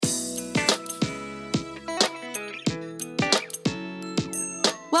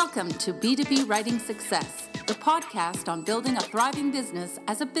Welcome to B2B Writing Success, the podcast on building a thriving business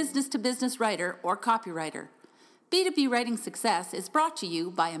as a business-to-business writer or copywriter. B2B Writing Success is brought to you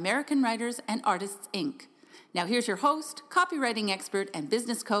by American Writers and Artists, Inc. Now here's your host, copywriting expert and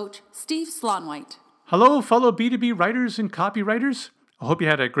business coach, Steve Slaunwhite. Hello, fellow B2B writers and copywriters. I hope you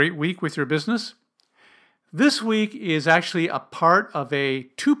had a great week with your business. This week is actually a part of a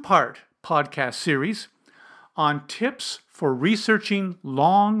two-part podcast series on tips for researching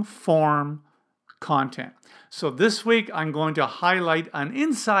long-form content. So this week, I'm going to highlight an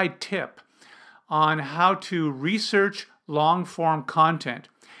inside tip on how to research long-form content.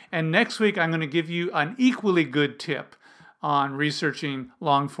 And next week, I'm going to give you an equally good tip on researching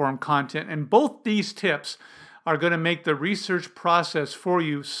long-form content. And both these tips are going to make the research process for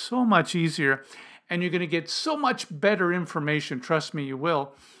you so much easier. And you're going to get so much better information. Trust me, you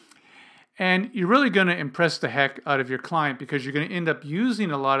will. And you're really going to impress the heck out of your client because you're going to end up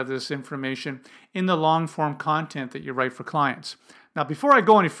using a lot of this information in the long-form content that you write for clients. Now, before I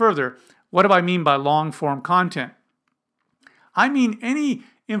go any further, what do I mean by long-form content? I mean any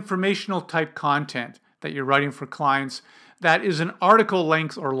informational type content that you're writing for clients that is an article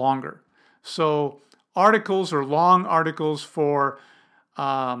length or longer. So articles or long articles for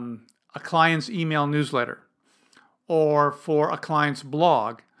a client's email newsletter or for a client's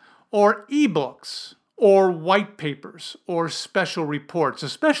blog or ebooks or white papers or special reports,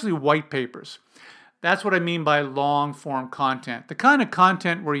 especially white papers. That's what I mean by long form content. The kind of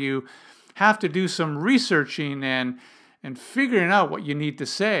content where you have to do some researching and figuring out what you need to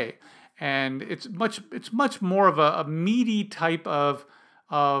say. And it's much more of a meaty type of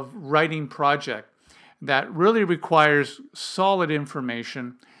writing project that really requires solid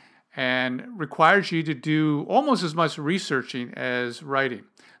information and requires you to do almost as much researching as writing.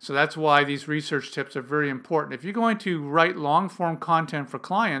 So that's why these research tips are very important. If you're going to write long-form content for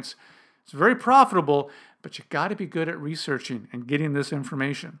clients, it's very profitable, but you got to be good at researching and getting this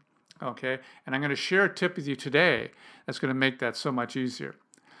information. Okay? And I'm going to share a tip with you today that's going to make that so much easier.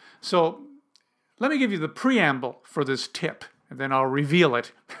 So let me give you the preamble for this tip, and then I'll reveal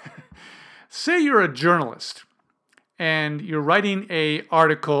it. Say you're a journalist and you're writing an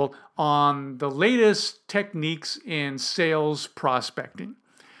article on the latest techniques in sales prospecting.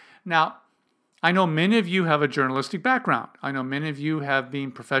 Now, I know many of you have a journalistic background. I know many of you have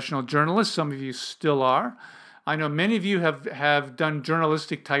been professional journalists. Some of you still are. I know many of you have done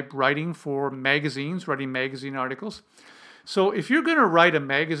journalistic type writing for magazines, writing magazine articles. So if you're going to write a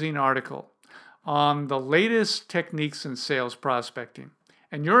magazine article on the latest techniques in sales prospecting,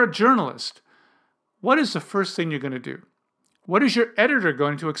 and you're a journalist, what is the first thing you're going to do? What is your editor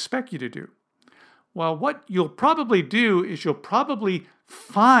going to expect you to do? Well, what you'll probably do is you'll probably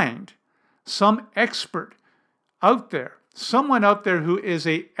find some expert out there, someone out there who is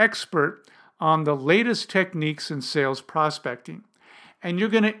an expert on the latest techniques in sales prospecting. And you're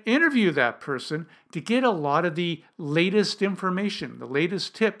going to interview that person to get a lot of the latest information, the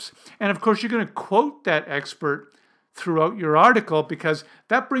latest tips. And of course, you're going to quote that expert throughout your article because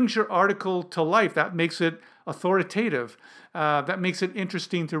that brings your article to life. That makes it authoritative. That makes it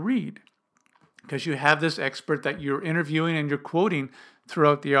interesting to read because you have this expert that you're interviewing and you're quoting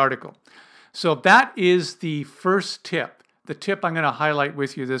throughout the article. So that is the first tip. The tip I'm going to highlight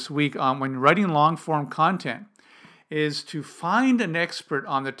with you this week on when writing long-form content is to find an expert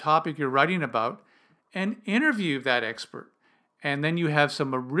on the topic you're writing about and interview that expert. And then you have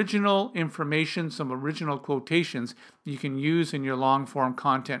some original information, some original quotations you can use in your long-form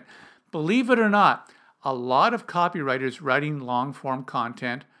content. Believe it or not, a lot of copywriters writing long-form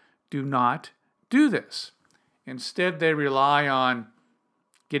content do not do this. Instead, they rely on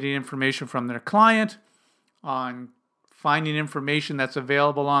getting information from their client, on finding information that's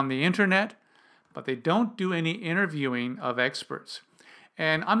available on the internet, but they don't do any interviewing of experts.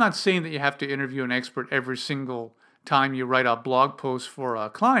 And I'm not saying that you have to interview an expert every single time you write a blog post for a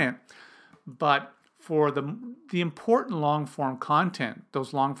client, but for the important long-form content,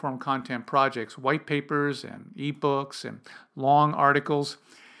 those long-form content projects, white papers and ebooks and long articles,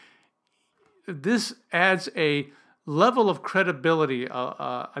 this adds a level of credibility,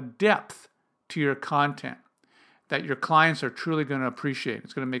 a depth to your content that your clients are truly going to appreciate.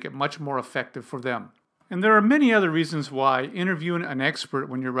 It's going to make it much more effective for them. And there are many other reasons why interviewing an expert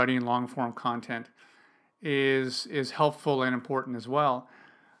when you're writing long-form content is helpful and important as well.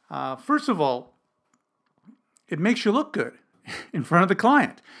 First of all, it makes you look good in front of the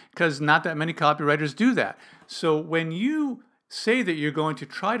client because not that many copywriters do that. So when you say that you're going to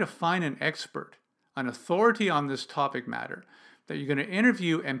try to find an expert, an authority on this topic matter, that you're going to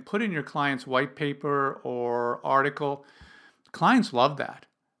interview and put in your client's white paper or article, clients love that.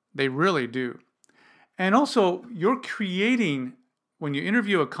 They really do. And also, when you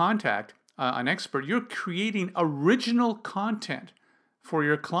interview an expert, you're creating original content for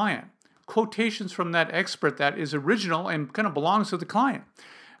your client. Quotations from that expert that is original and kind of belongs to the client.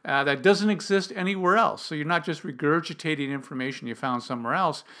 That doesn't exist anywhere else. So you're not just regurgitating information you found somewhere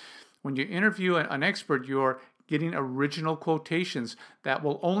else. When you interview an expert, you're getting original quotations that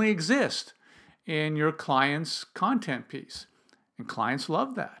will only exist in your client's content piece. And clients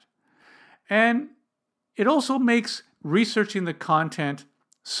love that. And it also makes researching the content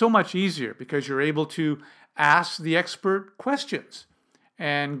so much easier because you're able to ask the expert questions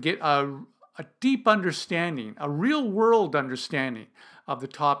and get a deep understanding, a real-world understanding of the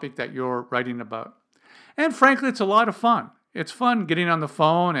topic that you're writing about. And frankly, it's a lot of fun. It's fun getting on the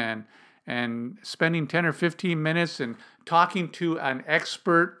phone and spending 10 or 15 minutes and talking to an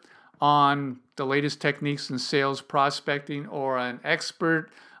expert on the latest techniques in sales prospecting, or an expert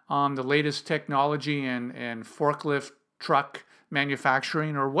on the latest technology and forklift truck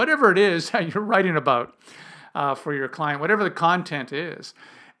manufacturing, or whatever it is that you're writing about for your client, whatever the content is.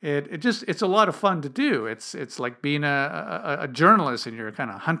 It's a lot of fun to do. It's like being a journalist, and you're kind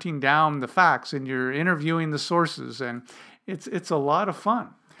of hunting down the facts and you're interviewing the sources, and it's a lot of fun.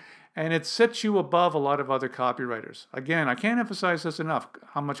 And it sets you above a lot of other copywriters. Again, I can't emphasize this enough,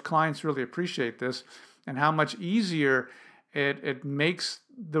 how much clients really appreciate this and how much easier it makes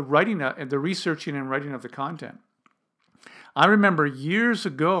the researching and writing of the content. I remember years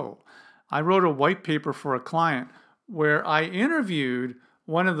ago, I wrote a white paper for a client where I interviewed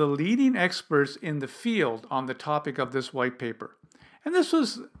one of the leading experts in the field on the topic of this white paper. And this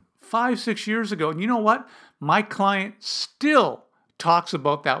was 5-6 years ago. And you know what? My client still talks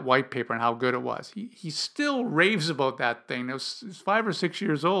about that white paper and how good it was. He still raves about that thing. It was 5 or 6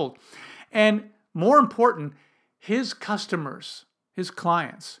 years old. And more important, his customers, his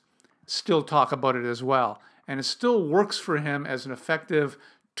clients, still talk about it as well. And it still works for him as an effective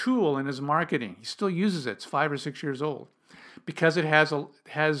tool in his marketing. He still uses it. It's 5 or 6 years old because it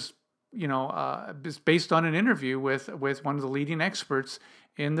is based on an interview with one of the leading experts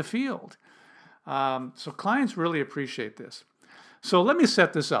in the field. So clients really appreciate this. So let me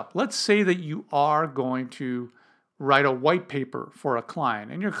set this up. Let's say that you are going to write a white paper for a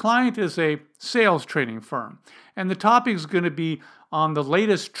client, and your client is a sales training firm, and the topic is going to be on the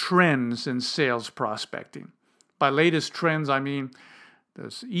latest trends in sales prospecting. By latest trends, I mean,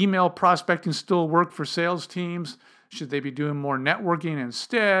 does email prospecting still work for sales teams? Should they be doing more networking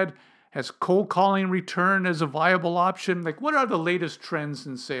instead? Has cold calling returned as a viable option? Like, what are the latest trends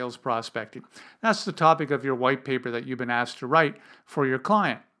in sales prospecting? That's the topic of your white paper that you've been asked to write for your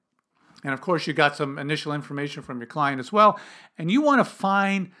client. And of course, you got some initial information from your client as well. And you want to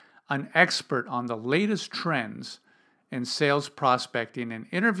find an expert on the latest trends in sales prospecting and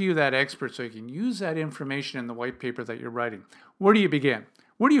interview that expert so you can use that information in the white paper that you're writing. Where do you begin?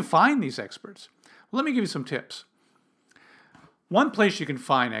 Where do you find these experts? Well, let me give you some tips. One place you can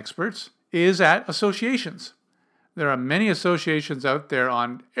find experts is at associations. There are many associations out there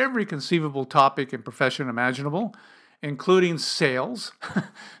on every conceivable topic and profession imaginable, including sales.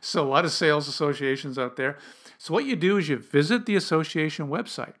 So a lot of sales associations out there. So what you do is you visit the association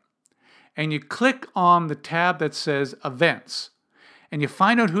website and you click on the tab that says events, and you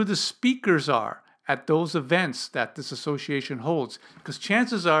find out who the speakers are at those events that this association holds, because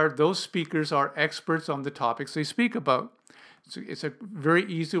chances are those speakers are experts on the topics they speak about. It's a very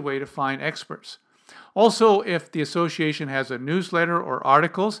easy way to find experts. Also, if the association has a newsletter or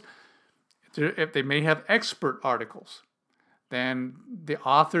articles, if they may have expert articles, then the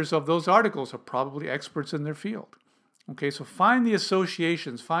authors of those articles are probably experts in their field. Okay, so find the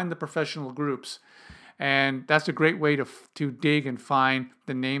associations, find the professional groups, and that's a great way to dig and find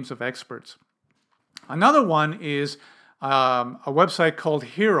the names of experts. Another one is a website called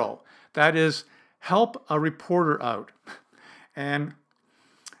Hero. That is Help a Reporter Out. And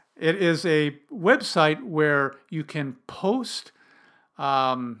it is a website where you can post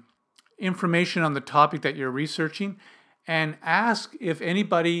information on the topic that you're researching and ask if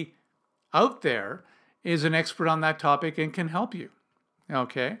anybody out there is an expert on that topic and can help you.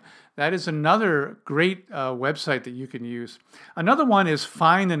 Okay, that is another great website that you can use. Another one is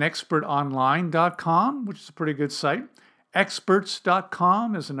findanexpertonline.com, which is a pretty good site.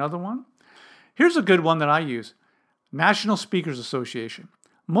 Experts.com is another one. Here's a good one that I use. National Speakers Association.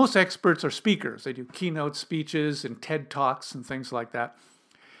 Most experts are speakers. They do keynote speeches and TED Talks and things like that.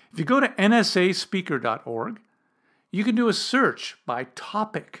 If you go to nsaspeaker.org, you can do a search by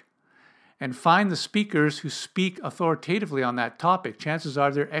topic and find the speakers who speak authoritatively on that topic. Chances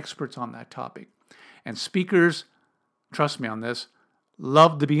are they're experts on that topic. And speakers, trust me on this,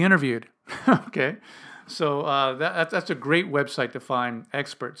 love to be interviewed. Okay, so that's a great website to find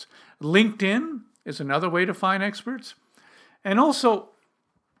experts. LinkedIn is another way to find experts. And also,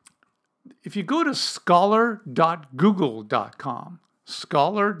 if you go to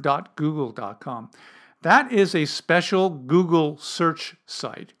scholar.google.com, that is a special Google search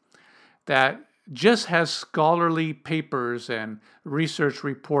site that just has scholarly papers and research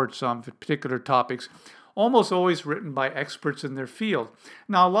reports on particular topics, almost always written by experts in their field.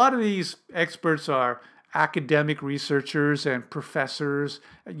 Now, a lot of these experts are academic researchers and professors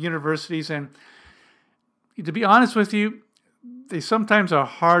at universities, and to be honest with you, they sometimes are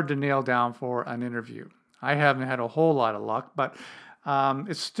hard to nail down for an interview. I haven't had a whole lot of luck, but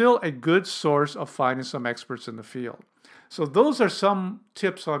it's still a good source of finding some experts in the field. So those are some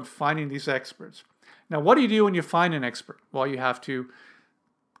tips on finding these experts. Now, what do you do when you find an expert? Well, you have to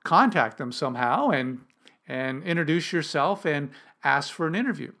contact them somehow and introduce yourself and ask for an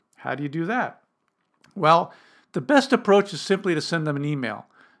interview. How do you do that? Well, the best approach is simply to send them an email.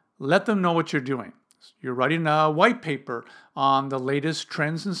 Let them know what you're doing. You're writing a white paper on the latest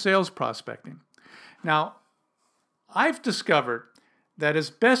trends in sales prospecting. Now, I've discovered that it's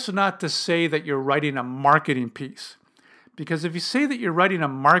best not to say that you're writing a marketing piece. Because if you say that you're writing a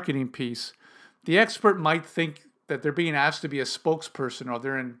marketing piece, the expert might think that they're being asked to be a spokesperson or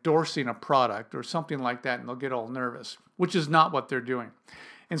they're endorsing a product or something like that, and they'll get all nervous, which is not what they're doing.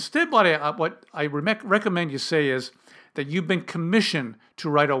 Instead, what I recommend you say is that you've been commissioned to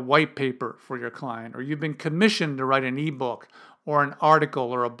write a white paper for your client, or you've been commissioned to write an ebook or an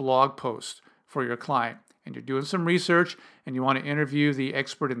article or a blog post for your client, and you're doing some research and you want to interview the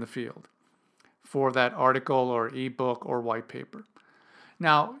expert in the field for that article or ebook or white paper.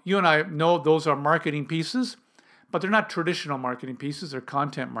 Now, you and I know those are marketing pieces, but they're not traditional marketing pieces, they're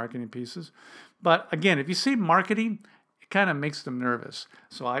content marketing pieces. But again, if you say marketing, it kind of makes them nervous.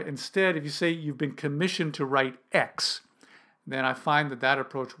 So instead, if you say you've been commissioned to write X, then I find that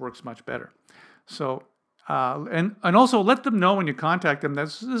approach works much better. So, and also let them know when you contact them that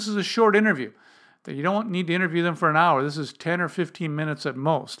this is a short interview, that you don't need to interview them for an hour. This is 10 or 15 minutes at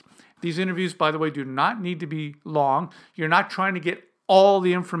most. These interviews, by the way, do not need to be long. You're not trying to get all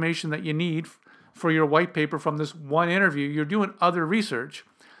the information that you need for your white paper from this one interview. You're doing other research.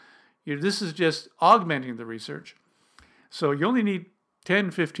 This is just augmenting the research. So you only need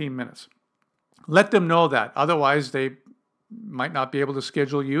 10, 15 minutes. Let them know that. Otherwise, they might not be able to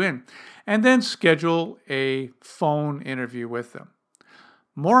schedule you in. And then schedule a phone interview with them.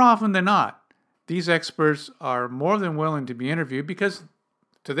 More often than not, these experts are more than willing to be interviewed because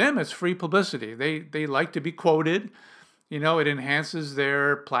to them it's free publicity. They like to be quoted. It enhances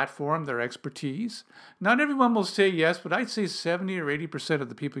their platform, their expertise. Not everyone will say yes, but I'd say 70 or 80% of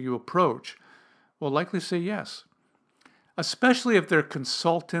the people you approach will likely say yes, especially if they're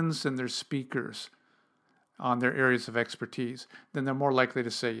consultants and they're speakers on their areas of expertise. Then they're more likely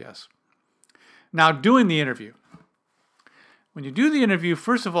to say yes. Now, doing the interview. When you do the interview,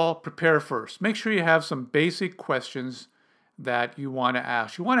 first of all, prepare first. Make sure you have some basic questions that you want to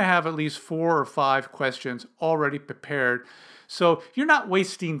ask. You want to have at least 4 or 5 questions already prepared so you're not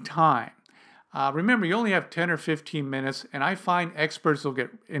wasting time. Remember, you only have 10 or 15 minutes, and I find experts will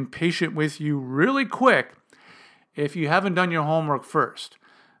get impatient with you really quick if you haven't done your homework first.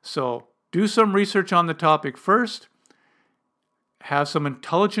 So do some research on the topic first. Have some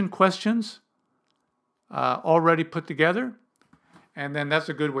intelligent questions already put together, and then that's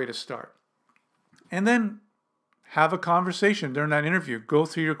a good way to start. And then have a conversation during that interview. Go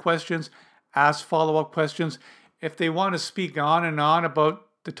through your questions, ask follow-up questions. If they want to speak on and on about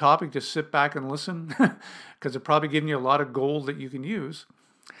the topic, just sit back and listen because they're probably giving you a lot of gold that you can use.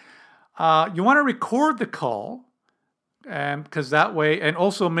 You want to record the call because that way, and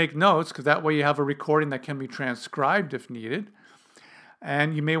also make notes because that way you have a recording that can be transcribed if needed.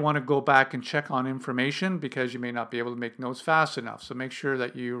 And you may want to go back and check on information because you may not be able to make notes fast enough. So make sure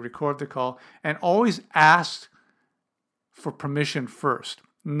that you record the call and always ask for permission first.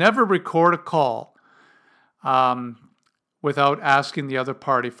 Never record a call without asking the other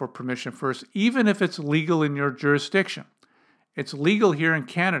party for permission first, even if it's legal in your jurisdiction. It's legal here in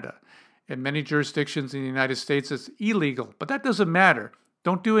Canada. In many jurisdictions in the United States, it's illegal, but that doesn't matter.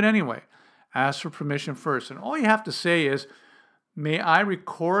 Don't do it anyway. Ask for permission first. And all you have to say is, may I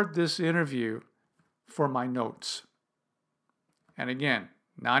record this interview for my notes? And again,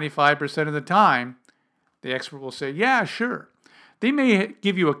 95% of the time, the expert will say, yeah, sure. They may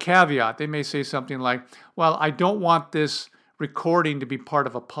give you a caveat. They may say something like, well, I don't want this recording to be part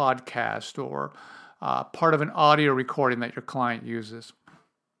of a podcast or part of an audio recording that your client uses.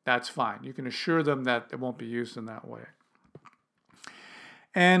 That's fine. You can assure them that it won't be used in that way.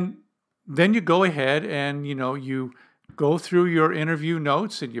 And then you go ahead and, you go through your interview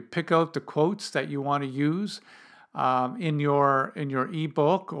notes and you pick out the quotes that you want to use in your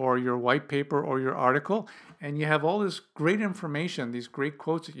ebook or your white paper or your article. And you have all this great information, these great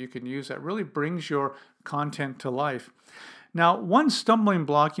quotes that you can use that really brings your content to life. Now, one stumbling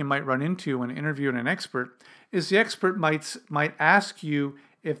block you might run into when interviewing an expert is the expert might ask you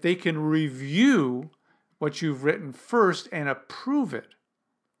if they can review what you've written first and approve it.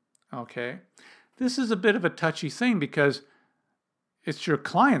 Okay? This is a bit of a touchy thing because it's your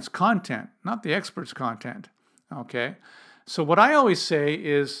client's content, not the expert's content. Okay? So what I always say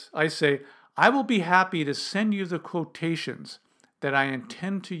is, I will be happy to send you the quotations that I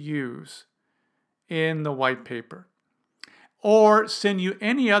intend to use in the white paper, or send you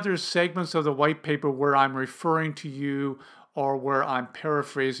any other segments of the white paper where I'm referring to you or where I'm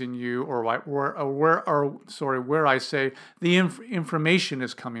paraphrasing you or where I say the information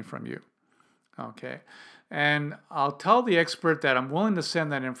is coming from you. Okay. And I'll tell the expert that I'm willing to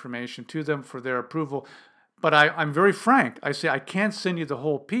send that information to them for their approval, but I'm very frank. I say I can't send you the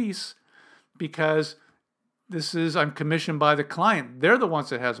whole piece because I'm commissioned by the client. They're the ones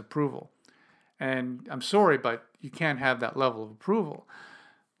that has approval. And I'm sorry, but you can't have that level of approval.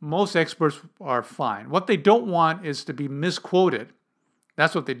 Most experts are fine. What they don't want is to be misquoted.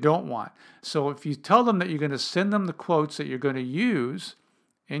 That's what they don't want. So if you tell them that you're going to send them the quotes that you're going to use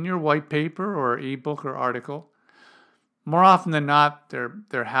in your white paper or ebook or article, more often than not,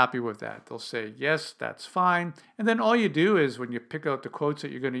 they're happy with that. They'll say, yes, that's fine. And then all you do is when you pick out the quotes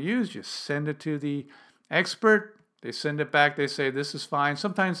that you're going to use, you send it to the expert. They send it back. They say, this is fine.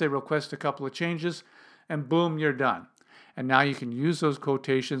 Sometimes they request a couple of changes, and boom, you're done. And now you can use those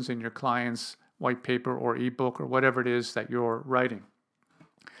quotations in your client's white paper or ebook or whatever it is that you're writing.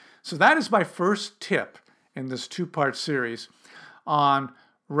 So that is my first tip in this two-part series on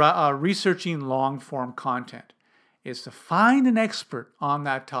researching long-form content, is to find an expert on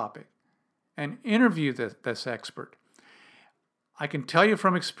that topic and interview this expert. I can tell you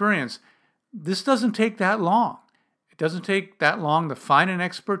from experience, this doesn't take that long. It doesn't take that long to find an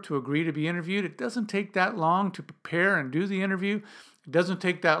expert to agree to be interviewed. It doesn't take that long to prepare and do the interview. It doesn't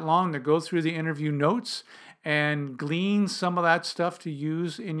take that long to go through the interview notes and glean some of that stuff to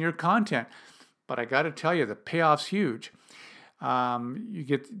use in your content. But I got to tell you, the payoff's huge. You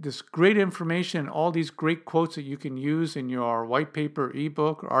get this great information, all these great quotes that you can use in your white paper,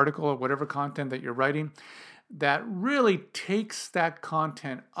 ebook, or article, or whatever content that you're writing, that really takes that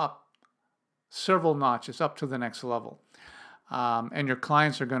content up several notches, up to the next level. And your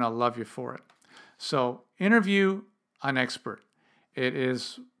clients are going to love you for it. So interview an expert. It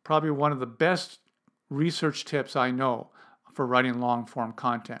is probably one of the best research tips I know for writing long-form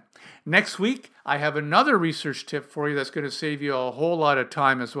content. Next week, I have another research tip for you that's going to save you a whole lot of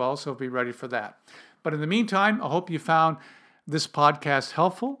time as well, so be ready for that. But in the meantime, I hope you found this podcast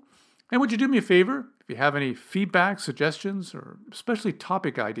helpful. And would you do me a favor? If you have any feedback, suggestions, or especially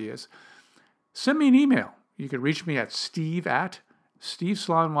topic ideas, send me an email. You can reach me at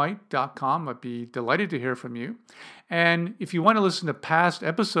steve@steveslawnwhite.com. I'd be delighted to hear from you. And if you want to listen to past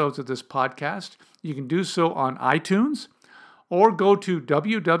episodes of this podcast, you can do so on iTunes, or go to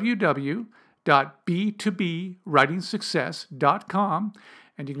www.b2bwritingsuccess.com,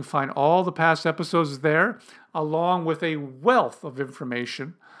 and you can find all the past episodes there, along with a wealth of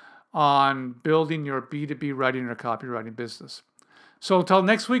information on building your B2B writing or copywriting business. So until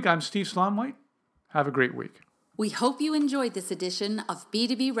next week, I'm Steve Slawnwhite. Have a great week. We hope you enjoyed this edition of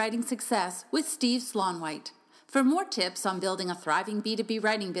B2B Writing Success with Steve Slawnwhite. For more tips on building a thriving B2B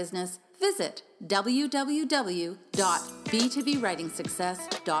writing business, visit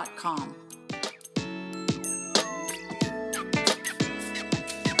www.b2bwritingsuccess.com.